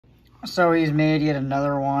So he's made yet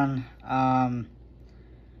another one.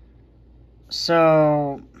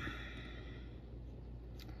 So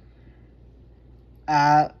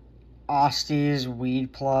at Austy's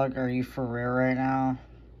weed plug, are you for real right now?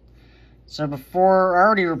 So before, I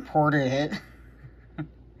already reported it.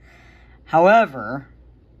 However,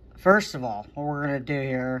 first of all, what we're going to do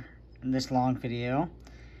here in this long video,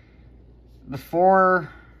 before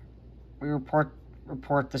we report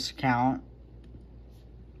this account,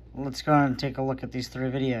 let's go and take a look at these 3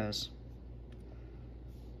 videos.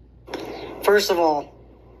 First of all,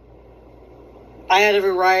 I had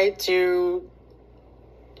every right to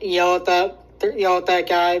yell at that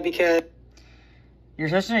guy because you're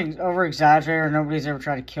such an over-exaggerator. Nobody's ever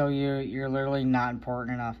tried to kill you. You're literally not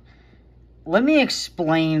important enough. Let me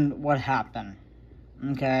explain what happened,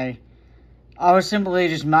 okay? I was simply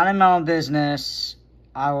just minding my own business.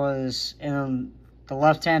 I was in the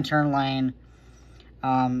left-hand turn lane.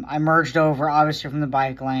 I merged over, obviously, from the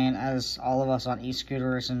bike lane, as all of us on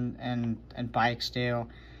e-scooters and bikes do.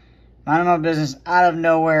 Minding my business, out of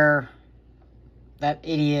nowhere, that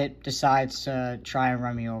idiot decides to try and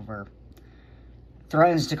run me over.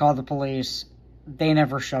 Threatens to call the police. They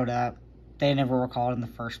never showed up. They never were called in the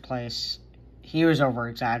first place. He was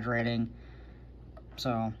over-exaggerating.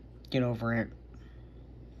 So, get over it.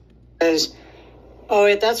 Oh,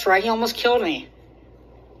 wait, that's right. He almost killed me.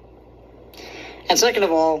 And second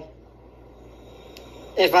of all,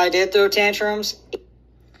 if I did throw tantrums...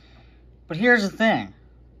 But here's the thing.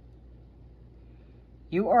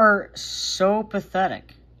 You are so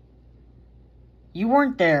pathetic. You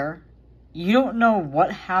weren't there. You don't know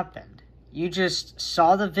what happened. You just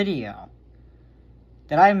saw the video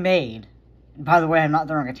that I made. And by the way, I'm not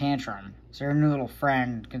throwing a tantrum. So your new little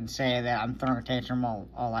friend can say that I'm throwing a tantrum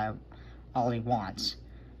all he wants.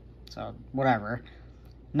 So, whatever.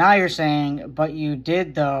 Now you're saying, but you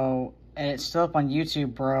did though, and it's still up on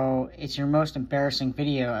YouTube, bro. It's your most embarrassing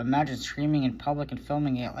video. Imagine streaming in public and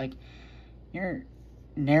filming it. Like, you're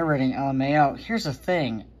narrating LMAO. Here's the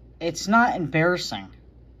thing. It's not embarrassing.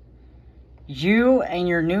 You and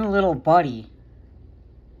your new little buddy,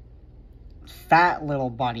 fat little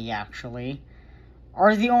buddy actually,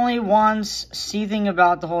 are the only ones seething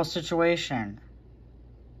about the whole situation.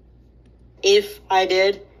 If I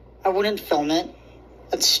did, I wouldn't film it.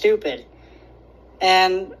 That's stupid.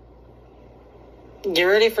 And get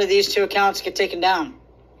ready for these 2 accounts to get taken down.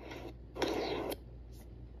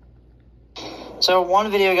 So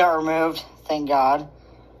 1 video got removed, thank God.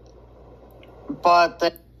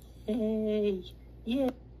 But yeah.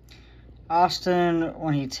 Austin,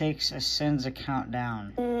 when he takes a Sin's account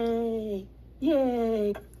down.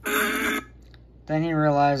 Yay. Then he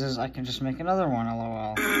realizes I can just make another one,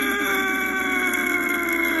 lol.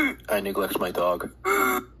 I neglect my dog.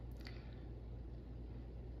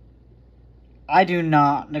 I do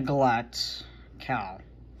not neglect Cal.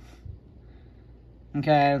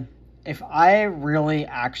 Okay? If I really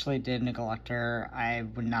actually did neglect her, I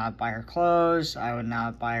would not buy her clothes, I would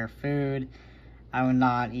not buy her food, I would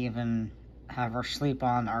not even have her sleep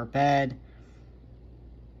on our bed.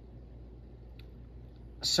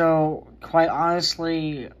 So, quite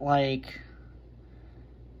honestly, like,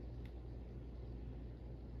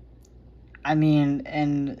 I mean,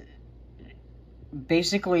 and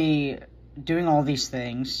basically doing all these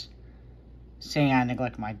things, saying I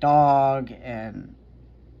neglect my dog, and,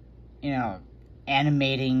 you know,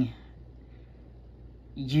 animating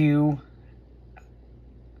you,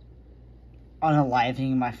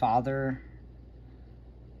 unaliving my father,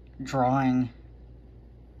 drawing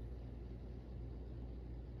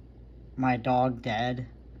my dog dead,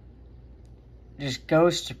 just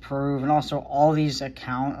goes to prove, and also all these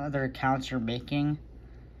other accounts you're making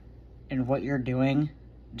and what you're doing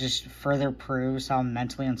just further proves how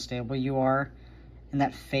mentally unstable you are. And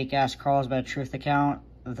that fake ass Carl's Bad Truth account,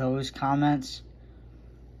 those comments,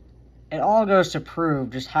 it all goes to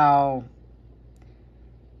prove just how,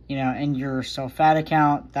 you know, in your So Fat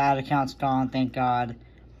account, that account's gone, thank God.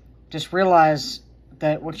 Just realize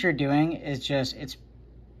that what you're doing is just, it's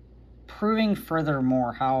proving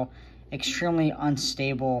furthermore how extremely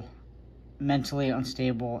unstable, mentally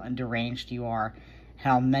unstable and deranged you are.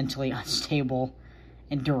 How mentally unstable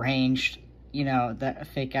and deranged, you know, that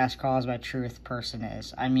fake ass Cause by Truth person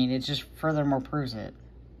is. I mean, it just furthermore proves it.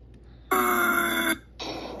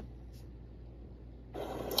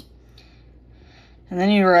 And then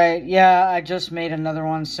you write, yeah, I just made another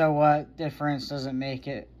one, so what difference does it make?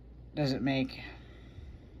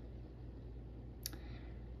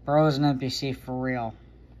 Bro is an NPC for real.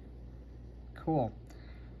 Cool.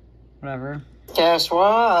 Whatever. Guess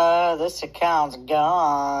what? This account's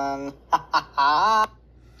gone.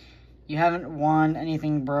 You haven't won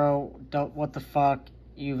anything, bro. What the fuck?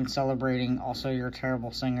 You even celebrating. Also, you're a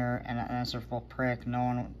terrible singer and an answerful prick. No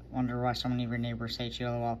one wonder why so many of your neighbors hate you.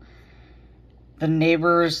 LOL. The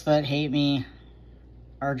neighbors that hate me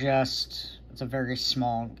are just... It's a very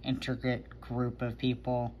small, intricate group of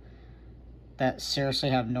people that seriously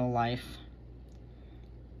have no life.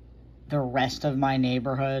 The rest of my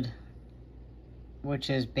neighborhood, which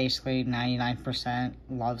is basically 99%,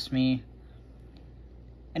 loves me.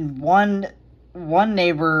 And one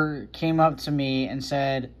neighbor came up to me and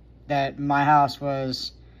said that my house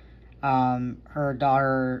was her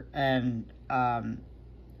daughter and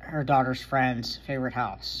her daughter's friend's favorite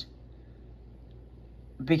house.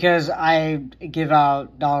 Because I give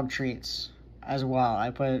out dog treats as well.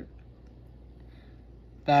 I put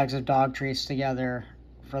bags of dog treats together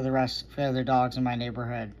for the other dogs in my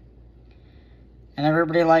neighborhood. And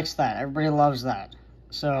everybody likes that. Everybody loves that.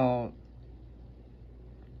 So,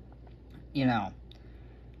 you know,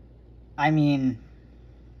 I mean,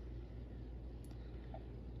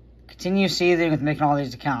 continue seething with making all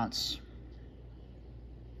these accounts.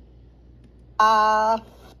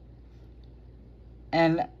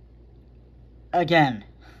 And again,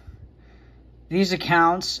 these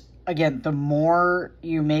accounts, again, the more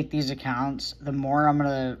you make these accounts, the more I'm going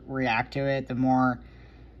to react to it, the more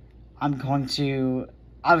I'm going to,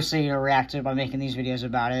 obviously, react to it by making these videos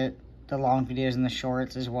about it, the long videos and the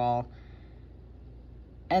shorts as well.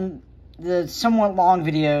 And the somewhat long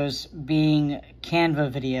videos being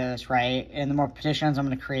Canva videos, right? And the more petitions I'm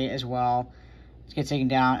going to create as well to get taken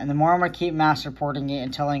down. And the more I'm going to keep mass reporting it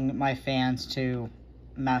and telling my fans to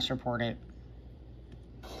mass report it.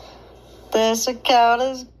 This account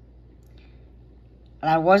is... And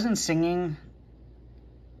I wasn't singing,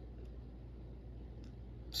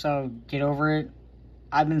 so get over it.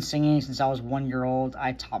 I've been singing since I was 1 year old.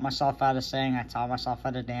 I taught myself how to sing. I taught myself how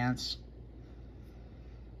to dance.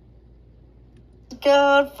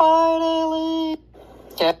 God, finally.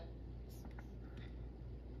 Yeah.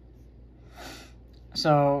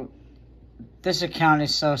 So, this account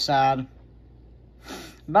is so sad.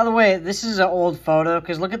 By the way, this is an old photo,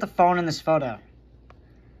 because look at the phone in this photo.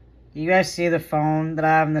 You guys see the phone that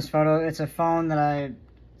I have in this photo? It's a phone that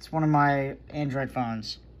it's one of my Android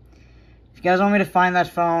phones. If you guys want me to find that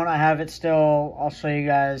phone, I have it still. I'll show you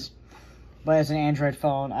guys. But it's an Android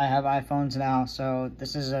phone. I have iPhones now, so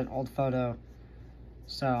this is an old photo.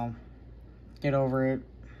 So, get over it.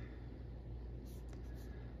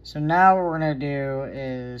 So now what we're going to do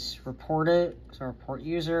is report it. So report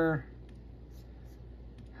user,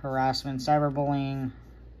 harassment, cyberbullying.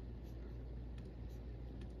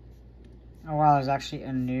 Oh wow, there's actually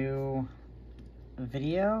a new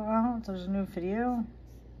video. Oh, there's a new video.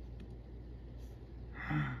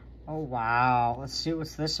 Oh wow, let's see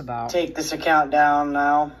what's this about. Take this account down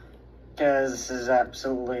now, because this is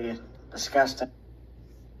absolutely disgusting.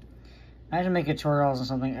 I had to make tutorials on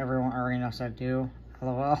something everyone already knows how to do.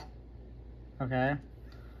 LOL. Okay.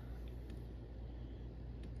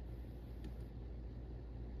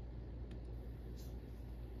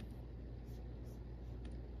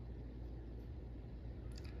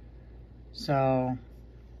 So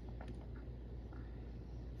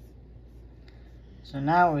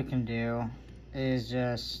now what we can do is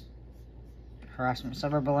just harassment,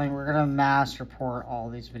 cyberbullying. We're gonna mass report all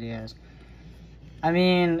these videos. I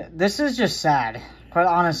mean, this is just sad, quite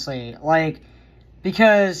honestly. Like,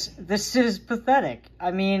 because this is pathetic.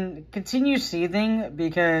 I mean, continue seething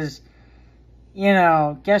because, you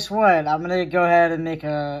know, guess what? I'm going to go ahead and make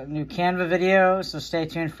a new Canva video, so stay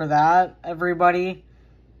tuned for that, everybody.